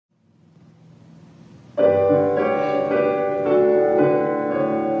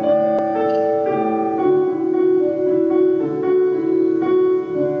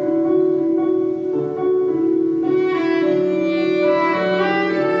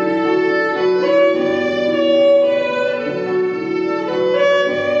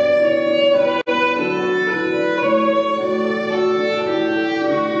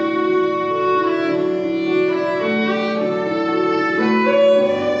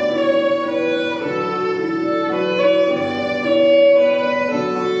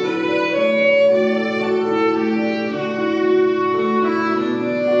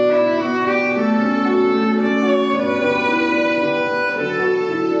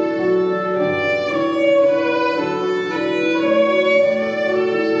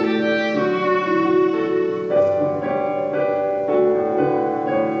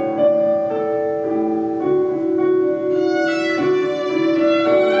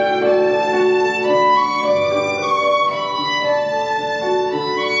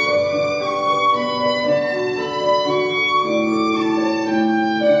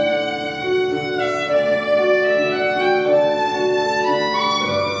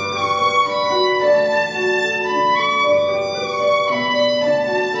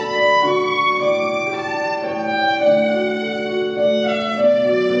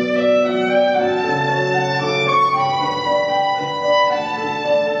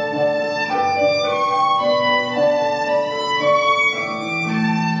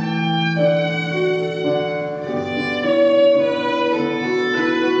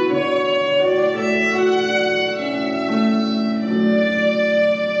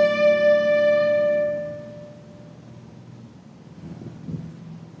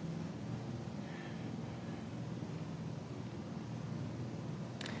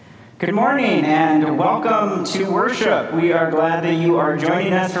Good morning and welcome to worship. We are glad that you are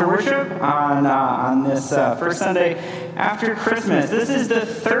joining us for worship on this first Sunday after Christmas. This is the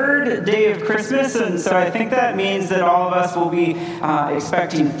third day of Christmas, and so I think that means that all of us will be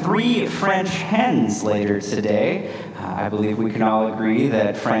expecting 3 French hens later today. I believe we can all agree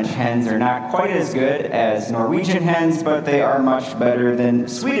that French hens are not quite as good as Norwegian hens, but they are much better than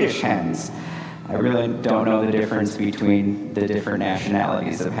Swedish hens. I really don't know the difference between the different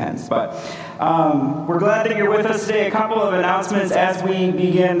nationalities of hens. But we're glad that you're with us today. A couple of announcements as we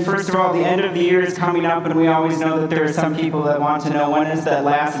begin. First of all, the end of the year is coming up, and we always know that there are some people that want to know when is that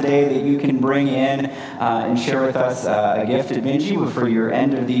last day that you can bring in and share with us a gift at Vinje for your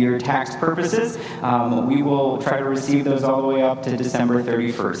end of the year tax purposes. We will try to receive those all the way up to December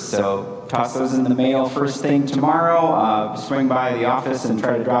 31st. So toss those in the mail first thing tomorrow. Swing by the office and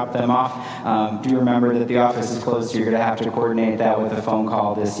try to drop them off. Do remember that the office is closed, so you're going to have to coordinate that with a phone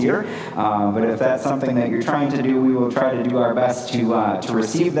call this year. But if that's something that you're trying to do, we will try to do our best to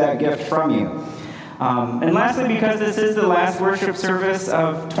receive that gift from you. And lastly, because this is the last worship service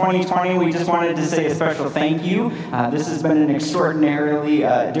of 2020, we just wanted to say a special thank you. This has been an extraordinarily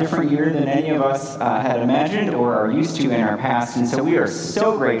different year than any of us had imagined or are used to in our past, and so we are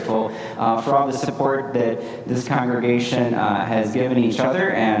so grateful for all the support that this congregation has given each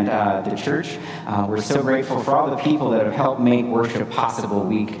other and the church. We're so grateful for all the people that have helped make worship possible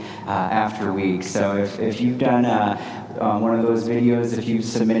week after week. So if you've done one of those videos, if you've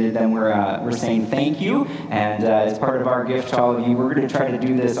submitted them, we're saying thank you, and as part of our gift to all of you, we're going to try to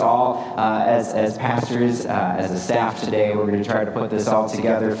do this all as pastors, as a staff today. We're going to try to put this all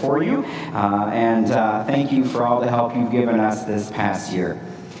together for you, and thank you for all the help you've given us this past year.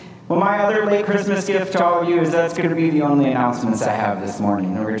 Well, my other late Christmas gift to all of you is that's going to be the only announcements I have this morning,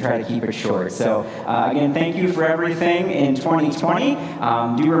 and we're going to try to keep it short. So, again, thank you for everything in 2020.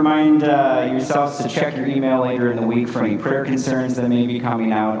 Do remind yourselves to check your email later in the week for any prayer concerns that may be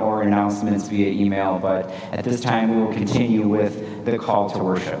coming out or announcements via email. But at this time, we will continue with the call to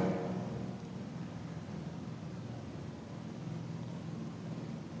worship.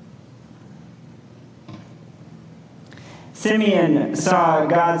 Simeon saw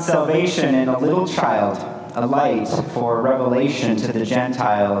God's salvation in a little child, a light for revelation to the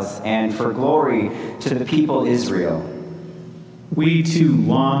Gentiles and for glory to the people Israel. We too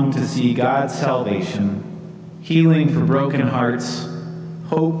long to see God's salvation, healing for broken hearts,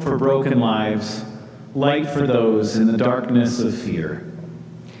 hope for broken lives, light for those in the darkness of fear.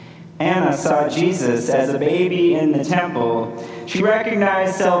 Anna saw Jesus as a baby in the temple. She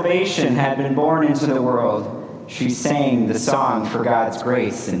recognized salvation had been born into the world. She sang the song for God's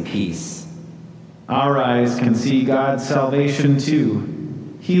grace and peace. Our eyes can see God's salvation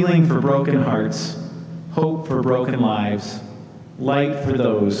too, healing for broken hearts, hope for broken lives, light for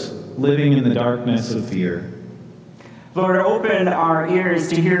those living in the darkness of fear. Lord, open our ears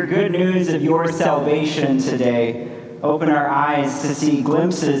to hear good news of your salvation today. Open our eyes to see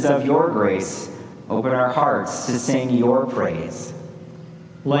glimpses of your grace. Open our hearts to sing your praise.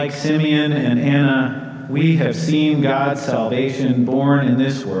 Like Simeon and Anna, we have seen God's salvation born in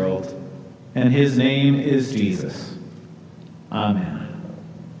this world, and his name is Jesus. Amen.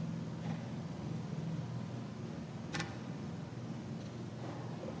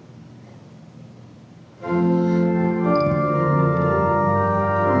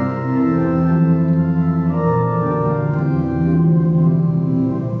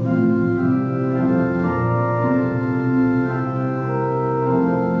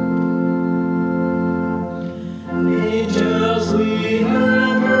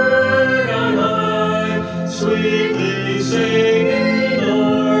 Sweetly singing.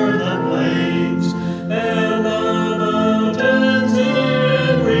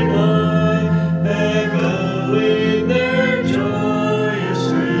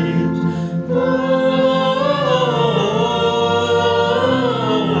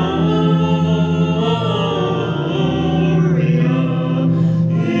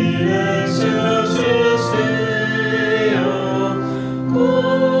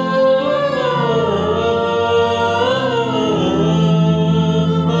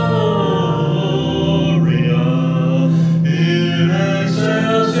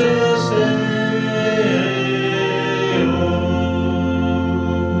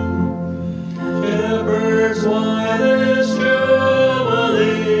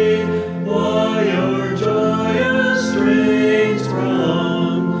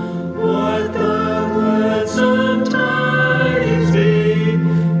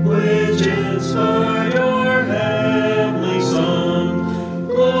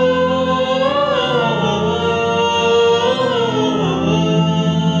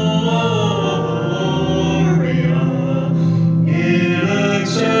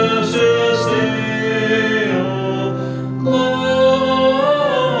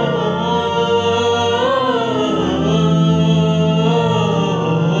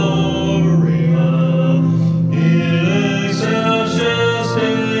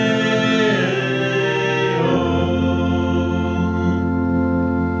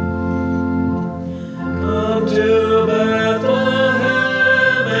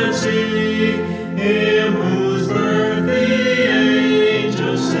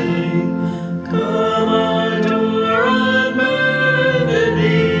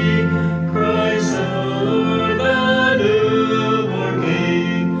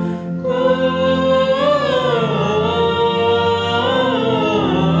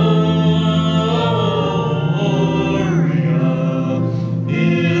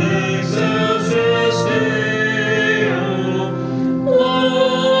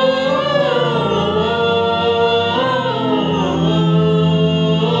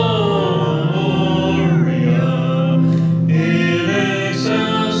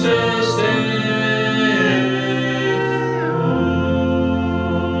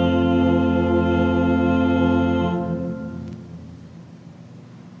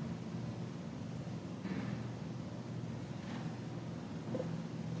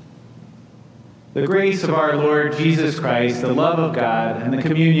 The grace of our Lord Jesus Christ, the love of God, and the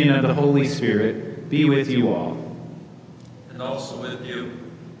communion of the Holy Spirit be with you all. And also with you.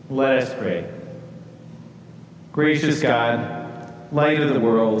 Let us pray. Gracious God, light of the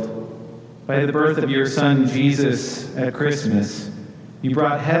world, by the birth of your Son Jesus at Christmas, you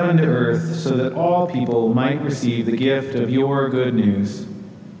brought heaven to earth so that all people might receive the gift of your good news.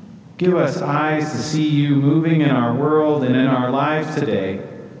 Give us eyes to see you moving in our world and in our lives today.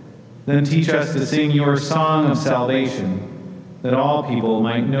 Then teach us to sing your song of salvation, that all people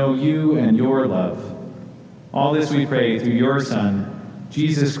might know you and your love. All this we pray through your Son,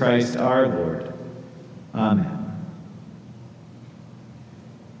 Jesus Christ our Lord. Amen.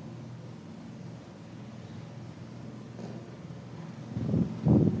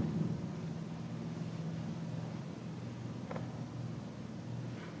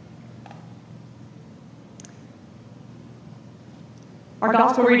 Our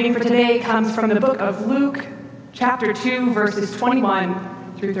gospel reading for today comes from the book of Luke, chapter 2, verses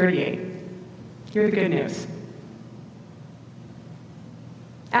 21 through 38. Hear the good news.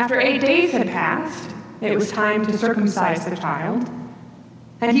 After 8 days had passed, it was time to circumcise the child,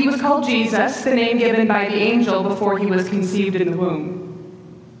 and he was called Jesus, the name given by the angel before he was conceived in the womb.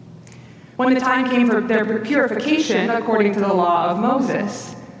 When the time came for their purification, according to the law of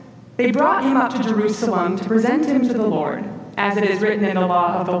Moses, they brought him up to Jerusalem to present him to the Lord. As it is written in the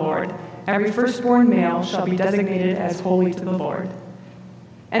law of the Lord, every firstborn male shall be designated as holy to the Lord.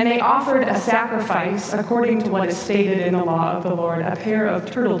 And they offered a sacrifice according to what is stated in the law of the Lord, a pair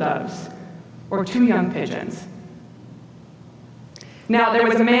of turtle doves or 2 young pigeons. Now there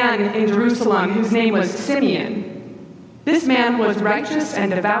was a man in Jerusalem whose name was Simeon. This man was righteous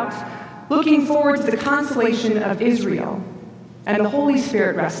and devout, looking forward to the consolation of Israel, and the Holy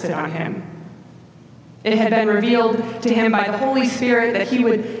Spirit rested on him. It had been revealed to him by the Holy Spirit that he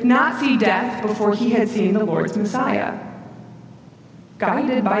would not see death before he had seen the Lord's Messiah.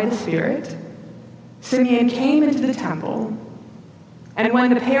 Guided by the Spirit, Simeon came into the temple, and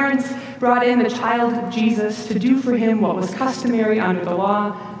when the parents brought in the child Jesus to do for him what was customary under the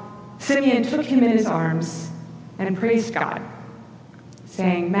law, Simeon took him in his arms and praised God,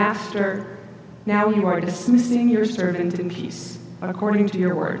 saying, "Master, now you are dismissing your servant in peace, according to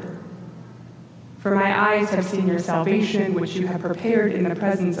your word. For my eyes have seen your salvation, which you have prepared in the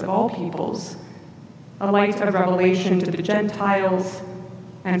presence of all peoples, a light of revelation to the Gentiles,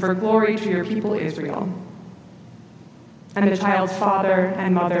 and for glory to your people Israel." And the child's father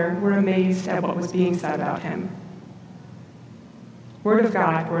and mother were amazed at what was being said about him. Word of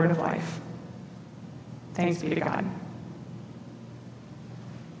God, word of life. Thanks be to God.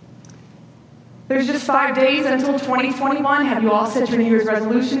 There's just 5 days until 2021. Have you all set your New Year's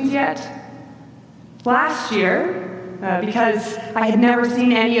resolutions yet? Last year, because I had never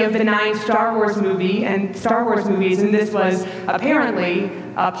seen any of the 9 Star Wars movies, and this was apparently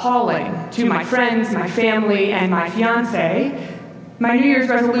appalling to my friends, my family, and my fiancé, my New Year's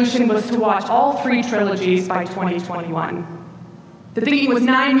resolution was to watch all 3 trilogies by 2021. The thinking was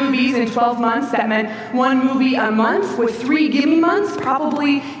 9 movies in 12 months. That meant 1 movie a month with 3 gimme months,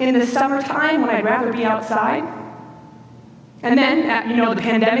 probably in the summertime when I'd rather be outside. And then, the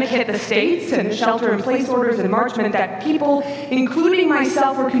pandemic hit the States, and the shelter-in-place orders in March meant that people, including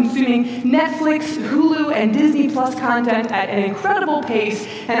myself, were consuming Netflix, Hulu, and Disney Plus content at an incredible pace,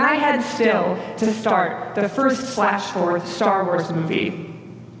 and I had still to start the first/4th Star Wars movie.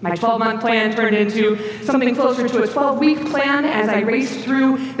 My 12-month plan turned into something closer to a 12-week plan as I raced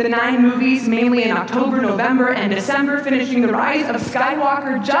through the 9 movies, mainly in October, November, and December, finishing The Rise of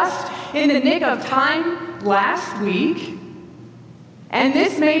Skywalker just in the nick of time last week. And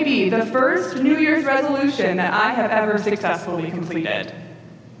this may be the first New Year's resolution that I have ever successfully completed.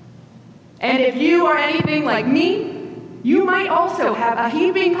 And if you are anything like me, you might also have a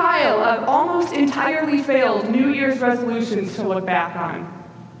heaping pile of almost entirely failed New Year's resolutions to look back on.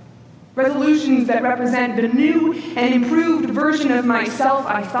 Resolutions that represent the new and improved version of myself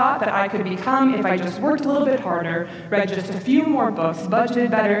I thought that I could become if I just worked a little bit harder, read just a few more books,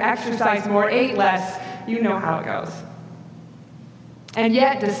 budgeted better, exercised more, ate less. You know how it goes. And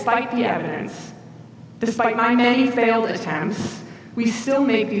yet, despite the evidence, despite my many failed attempts, we still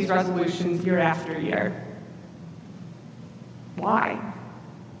make these resolutions year after year. Why?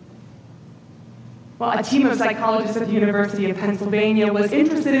 Well, a team of psychologists at the University of Pennsylvania was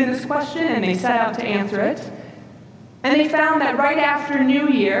interested in this question, and they set out to answer it. And they found that right after New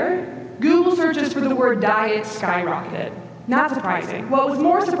Year, Google searches for the word diet skyrocketed. Not surprising. What was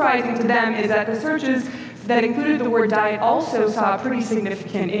more surprising to them is that the searches that included the word diet also saw a pretty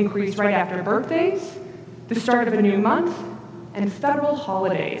significant increase right after birthdays, the start of a new month, and federal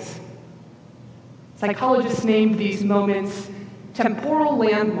holidays. Psychologists named these moments temporal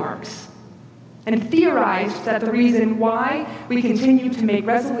landmarks and theorized that the reason why we continue to make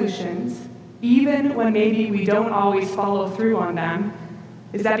resolutions, even when maybe we don't always follow through on them,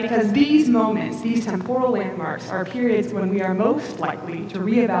 is that because these moments, these temporal landmarks, are periods when we are most likely to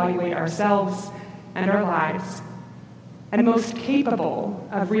reevaluate ourselves and our lives, and most capable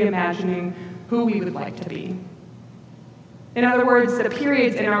of reimagining who we would like to be. In other words, the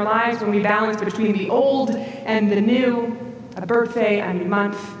periods in our lives when we balance between the old and the new, a birthday, a new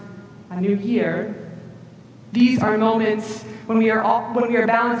month, a new year, these are moments when we are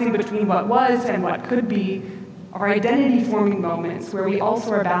balancing between what was and what could be, are identity-forming moments where we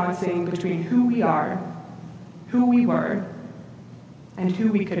also are balancing between who we are, who we were, and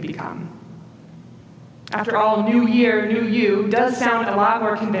who we could become. After all, New Year, New You does sound a lot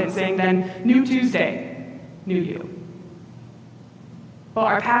more convincing than New Tuesday, New You. Well,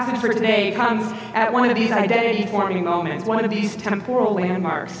 our passage for today comes at one of these identity-forming moments, one of these temporal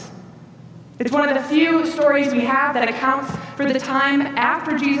landmarks. It's one of the few stories we have that accounts for the time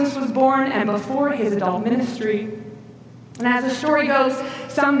after Jesus was born and before his adult ministry. And as the story goes,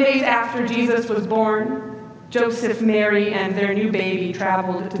 some days after Jesus was born, Joseph, Mary, and their new baby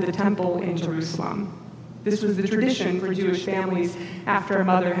traveled to the temple in Jerusalem. This was the tradition for Jewish families after a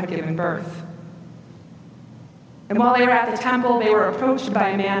mother had given birth. And while they were at the temple, they were approached by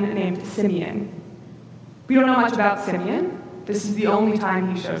a man named Simeon. We don't know much about Simeon. This is the only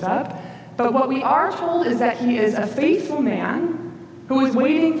time he shows up. But what we are told is that he is a faithful man who is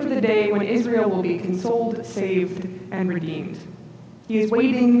waiting for the day when Israel will be consoled, saved, and redeemed. He is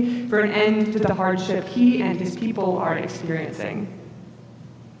waiting for an end to the hardship he and his people are experiencing.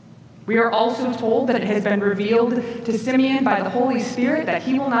 We are also told that it has been revealed to Simeon by the Holy Spirit that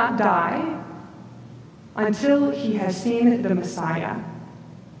he will not die until he has seen the Messiah.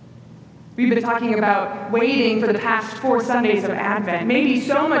 We've been talking about waiting for the past 4 Sundays of Advent, maybe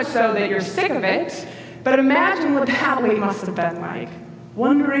so much so that you're sick of it, but imagine what that wait must have been like,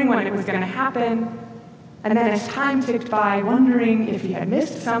 wondering when it was going to happen, and then as time ticked by, wondering if he had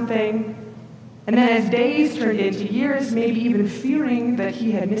missed something, and then as days turned into years, maybe even fearing that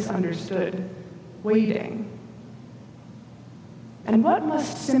he had misunderstood, waiting. And what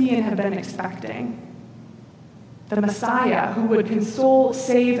must Simeon have been expecting? The Messiah who would console,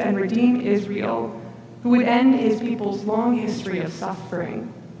 save, and redeem Israel, who would end his people's long history of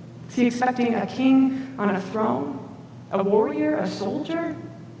suffering. Is he expecting a king on a throne, a warrior, a soldier?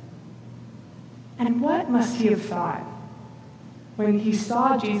 And what must he have thought when he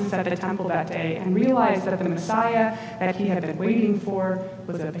saw Jesus at the temple that day and realized that the Messiah that he had been waiting for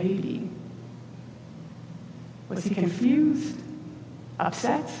was a baby? Was he confused?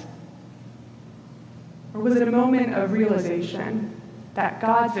 Upset? Or was it a moment of realization that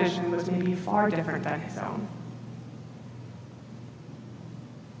God's vision was maybe far different than his own?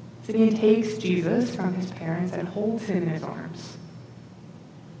 Simeon takes Jesus from his parents and holds him in his arms.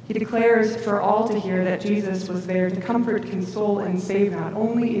 He declares for all to hear that Jesus was there to comfort, console, and save not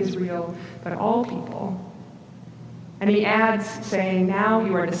only Israel, but all people. And he adds, saying, "Now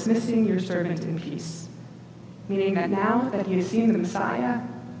you are dismissing your servant in peace," meaning that now that he has seen the Messiah,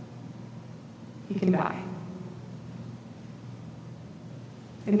 he can die.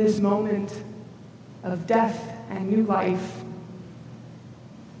 In this moment of death and new life,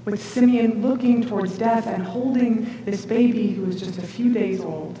 with Simeon looking towards death and holding this baby who was just a few days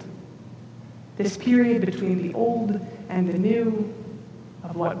old, this period between the old and the new,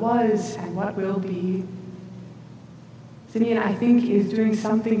 of what was and what will be, Simeon, I think, is doing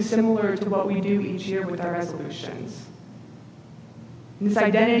something similar to what we do each year with our resolutions. In this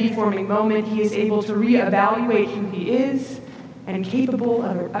identity-forming moment, he is able to reevaluate who he is and capable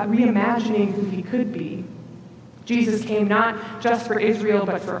of reimagining who he could be. Jesus came not just for Israel,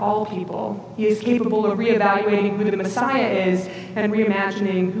 but for all people. He is capable of reevaluating who the Messiah is and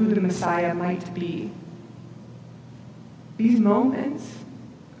reimagining who the Messiah might be. These moments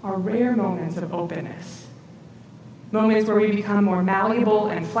are rare moments of openness, moments where we become more malleable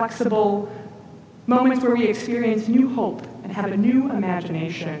and flexible, moments where we experience new hope and have a new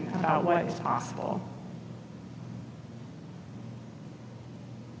imagination about what is possible.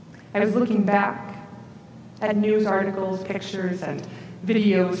 I was looking back at news articles, pictures, and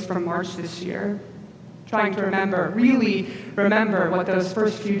videos from March this year, trying to really remember what those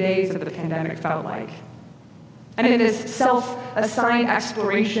first few days of the pandemic felt like. And in this self-assigned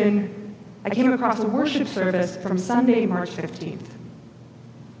exploration, I came across a worship service from Sunday, March 15th.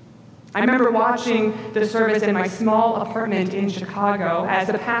 I remember watching the service in my small apartment in Chicago as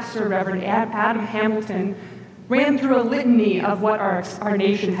the pastor, Reverend Adam Hamilton, ran through a litany of what our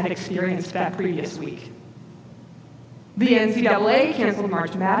nation had experienced that previous week. The NCAA canceled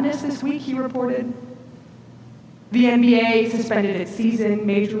March Madness this week, he reported. The NBA suspended its season.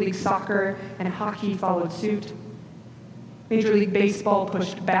 Major League Soccer and hockey followed suit. Major League Baseball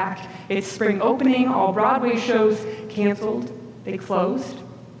pushed back its spring opening. All Broadway shows canceled. They closed.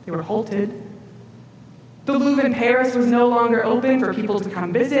 They were halted. The Louvre in Paris was no longer open for people to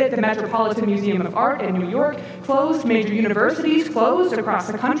come visit. The Metropolitan Museum of Art in New York closed. Major universities closed across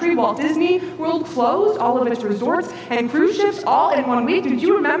the country. Walt Disney World closed all of its resorts and cruise ships all in 1 week. Did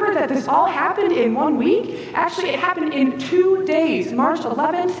you remember that this all happened in 1 week? Actually, it happened in 2 days, March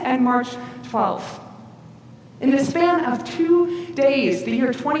 11th and March 12th. In the span of 2 days, the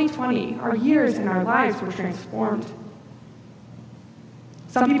year 2020, our years and our lives were transformed.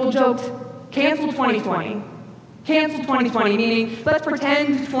 Some people joked, cancel 2020. Cancel 2020, meaning let's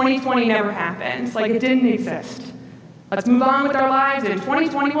pretend 2020 never happened, like it didn't exist. Let's move on with our lives in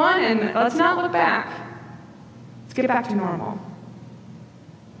 2021 and let's not look back. Let's get back to normal.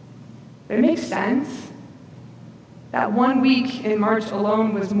 It makes sense. That 1 week in March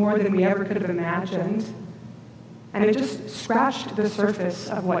alone was more than we ever could have imagined. And it just scratched the surface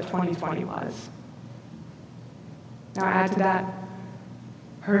of what 2020 was. Now add to that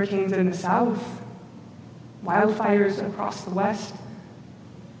hurricanes in the south, wildfires across the west,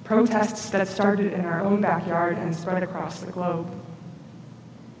 protests that started in our own backyard and spread across the globe.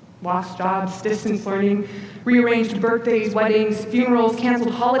 Lost jobs, distance learning, rearranged birthdays, weddings, funerals,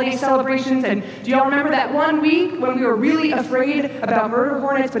 canceled holiday celebrations. And do y'all remember that 1 week when we were really afraid about murder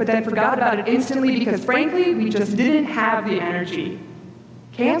hornets but then forgot about it instantly because frankly, we just didn't have the energy?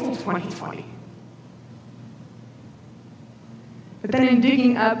 Cancel 2020. But then in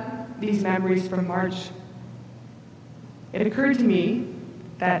digging up these memories from March, it occurred to me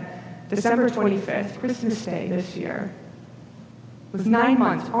that December 25th, Christmas Day this year, was 9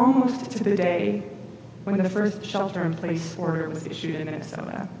 months, almost to the day, when the first shelter-in-place order was issued in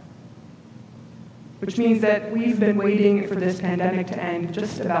Minnesota. Which means that we've been waiting for this pandemic to end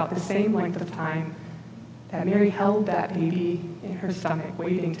just about the same length of time that Mary held that baby in her stomach,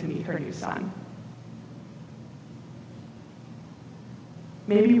 waiting to meet her new son.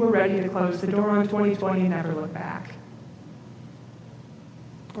 Maybe we're ready to close the door on 2020 and never look back.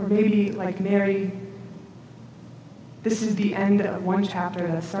 Or maybe, like Mary, this is the end of one chapter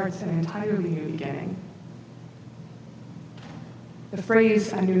that starts an entirely new beginning. The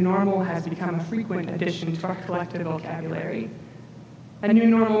phrase, a new normal, has become a frequent addition to our collective vocabulary. A new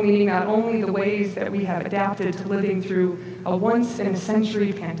normal meaning not only the ways that we have adapted to living through a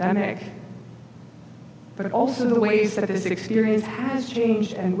once-in-a-century pandemic, but also the ways that this experience has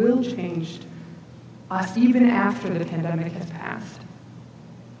changed and will change us even after the pandemic has passed.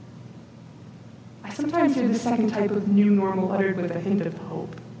 I sometimes hear the second type of new normal uttered with a hint of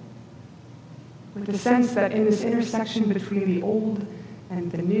hope, with the sense that in this intersection between the old and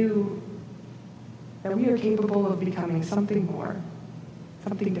the new, that we are capable of becoming something more,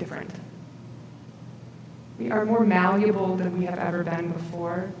 something different. We are more malleable than we have ever been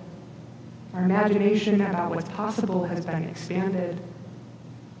before. Our imagination about what's possible has been expanded.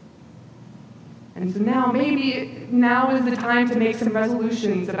 And so maybe now is the time to make some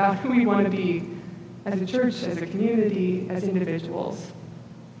resolutions about who we want to be as a church, as a community, as individuals.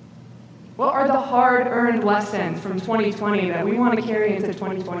 What are the hard-earned lessons from 2020 that we want to carry into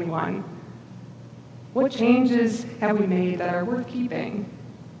 2021? What changes have we made that are worth keeping?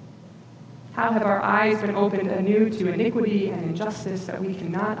 How have our eyes been opened anew to iniquity and injustice that we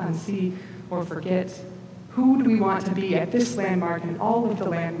cannot unsee or forget? Who do we want to be at this landmark and all of the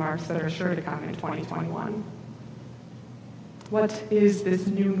landmarks that are sure to come in 2021? What is this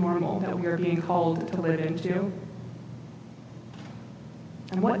new normal that we are being called to live into?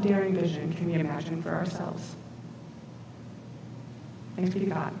 And what daring vision can we imagine for ourselves? Thanks be to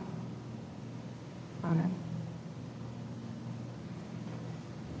God. Amen.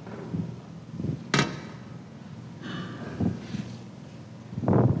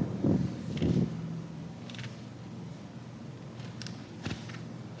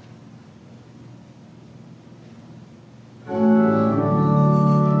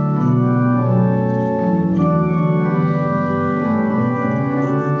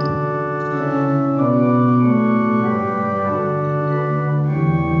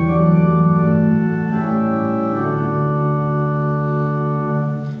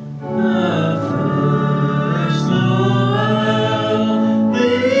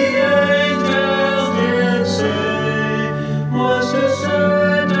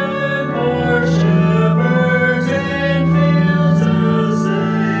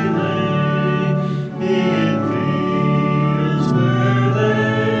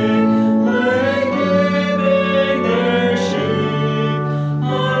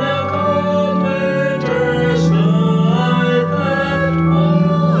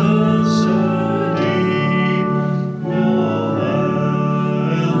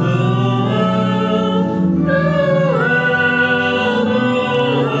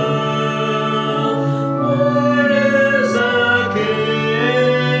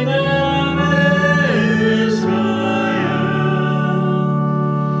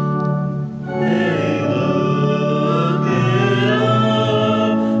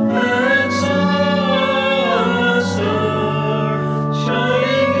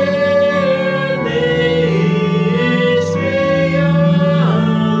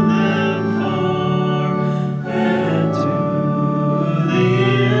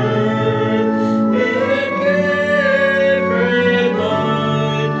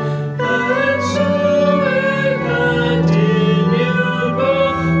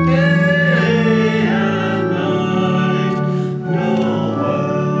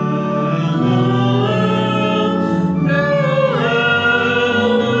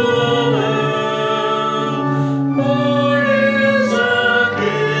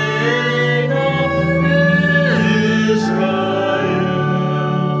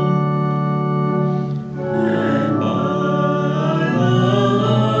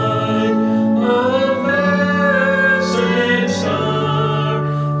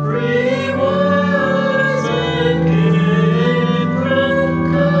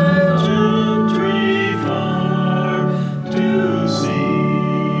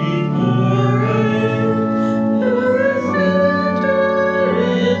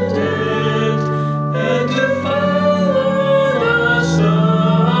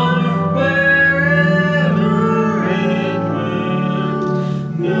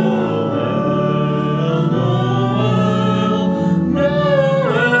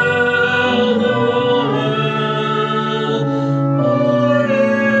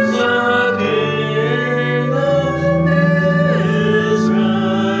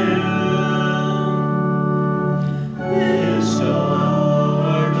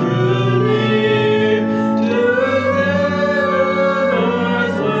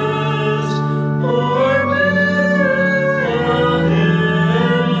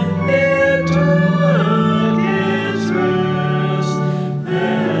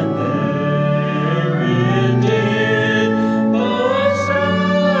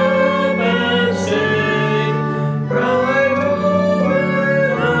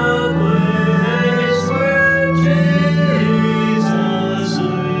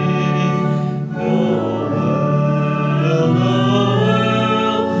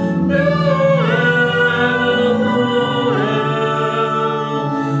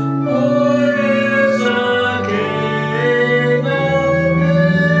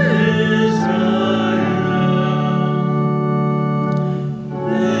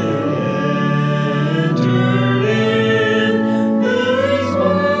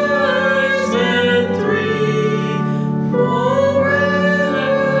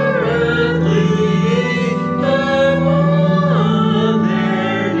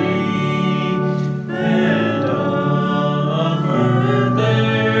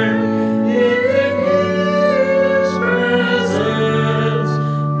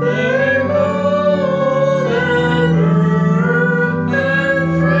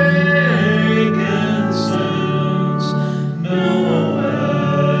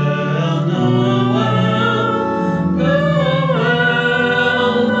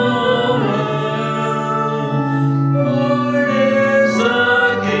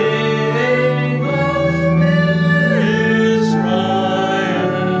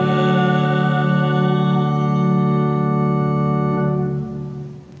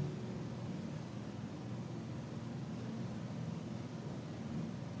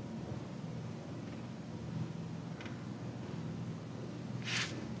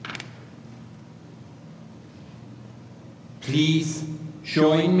 Please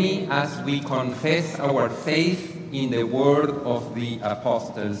join me as we confess our faith in the word of the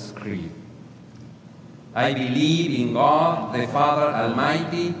Apostles' Creed. I believe in God, the Father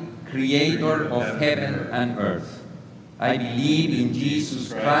Almighty, creator of heaven and earth. I believe in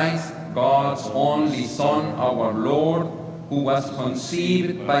Jesus Christ, God's only Son, our Lord, who was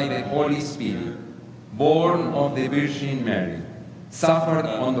conceived by the Holy Spirit, born of the Virgin Mary, suffered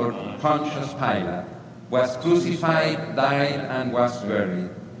under Pontius Pilate, was crucified, died, and was buried.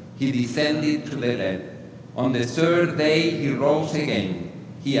 He descended to the dead. On the third day he rose again.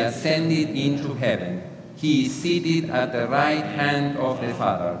 He ascended into heaven. He is seated at the right hand of the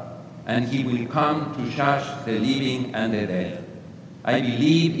Father, and he will come to judge the living and the dead. I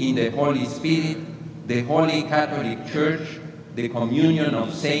believe in the Holy Spirit, the Holy Catholic Church, the communion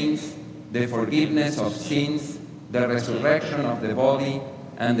of saints, the forgiveness of sins, the resurrection of the body,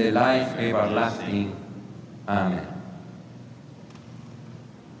 and the life everlasting. Amen.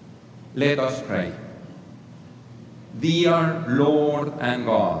 Let us pray. Dear Lord and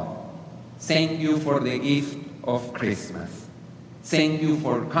God, thank you for the gift of Christmas. Thank you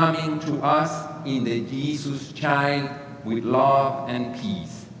for coming to us in the Jesus child with love and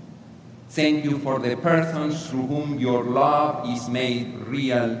peace. Thank you for the persons through whom your love is made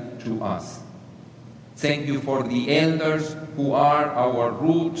real to us. Thank you for the elders who are our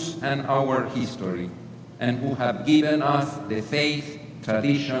roots and our history, and who have given us the faith,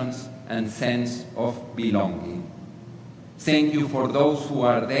 traditions, and sense of belonging. Thank you for those who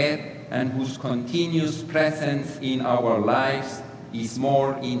are dead and whose continuous presence in our lives is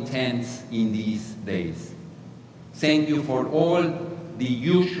more intense in these days. Thank you for all the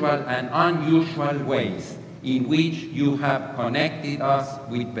usual and unusual ways in which you have connected us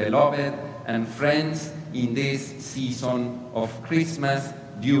with beloved and friends in this season of Christmas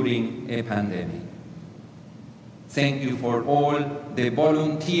during a pandemic. Thank you for all the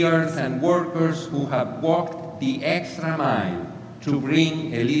volunteers and workers who have walked the extra mile to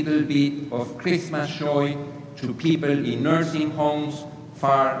bring a little bit of Christmas joy to people in nursing homes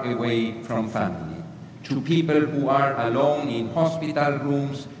far away from family, to people who are alone in hospital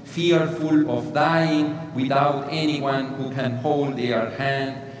rooms, fearful of dying without anyone who can hold their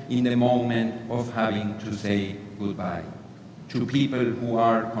hand in the moment of having to say goodbye, to people who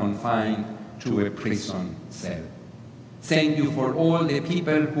are confined to a prison cell. Thank you for all the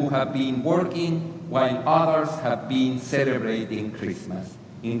people who have been working while others have been celebrating Christmas,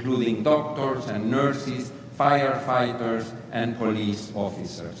 including doctors and nurses, firefighters, and police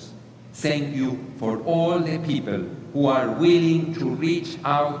officers. Thank you for all the people who are willing to reach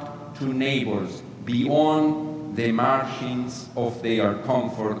out to neighbors beyond the margins of their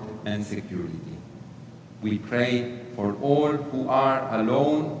comfort and security. We pray for all who are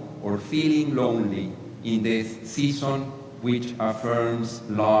alone or feeling lonely in this season which affirms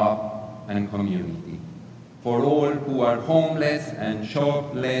love and community. For all who are homeless and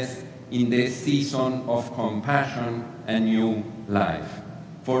jobless in this season of compassion and new life.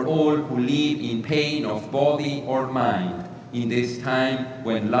 For all who live in pain of body or mind in this time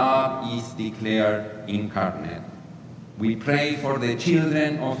when love is declared incarnate. We pray for the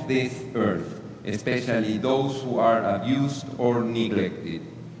children of this earth, especially those who are abused or neglected.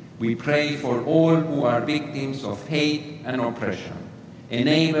 We pray for all who are victims of hate and oppression.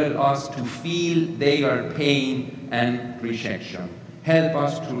 Enable us to feel their pain and rejection. Help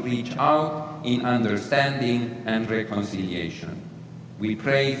us to reach out in understanding and reconciliation. We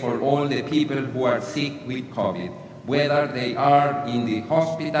pray for all the people who are sick with COVID, whether they are in the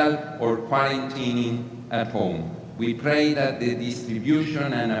hospital or quarantining at home. We pray that the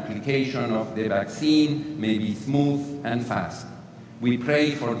distribution and application of the vaccine may be smooth and fast. We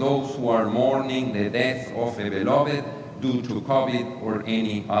pray for those who are mourning the death of a beloved due to COVID or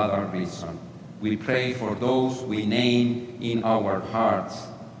any other reason. We pray for those we name in our hearts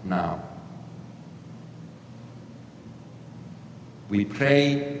now. We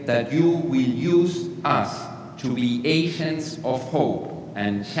pray that you will use us to be agents of hope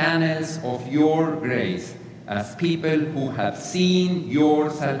and channels of your grace as people who have seen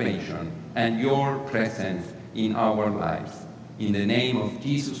your salvation and your presence in our lives. In the name of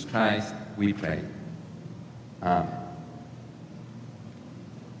Jesus Christ, we pray. Amen.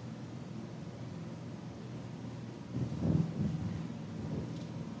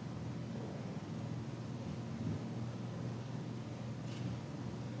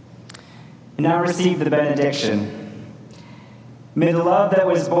 Now receive the benediction. May the love that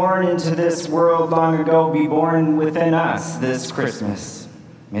was born into this world long ago be born within us this Christmas.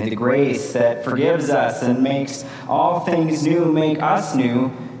 May the grace that forgives us and makes all things new make us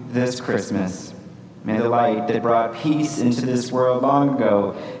new this Christmas. May the light that brought peace into this world long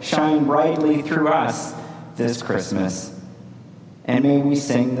ago shine brightly through us this Christmas. And may we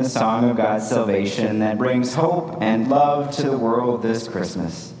sing the song of God's salvation that brings hope and love to the world this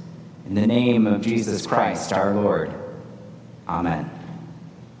Christmas. In the name of Jesus Christ, our Lord. Amen.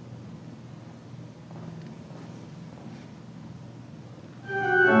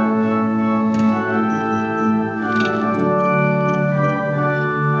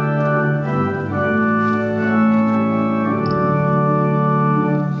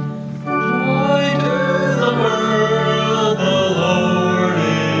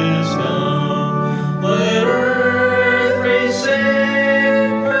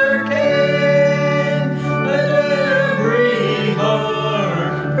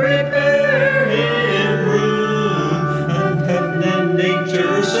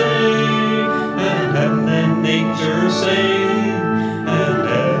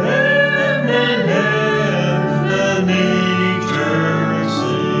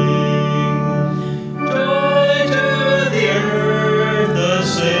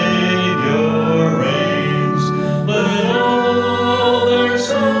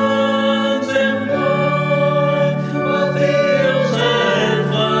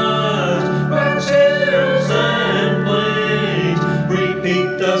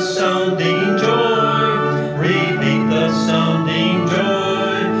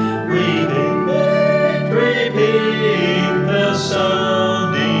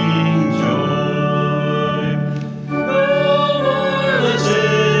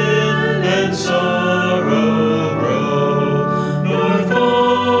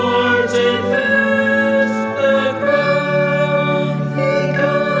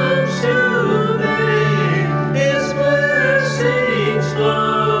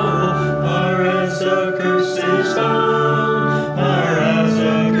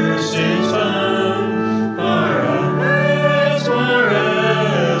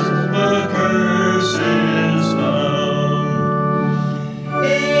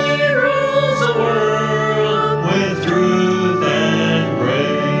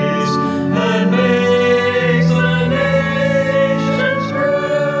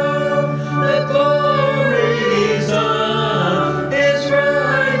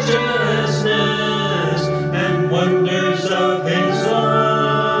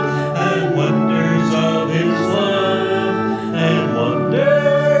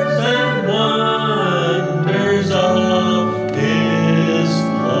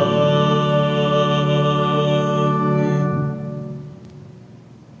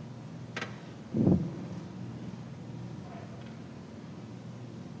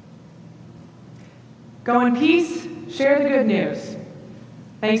 Go in peace, share the good news.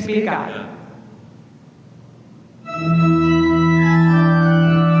 Thanks be to God.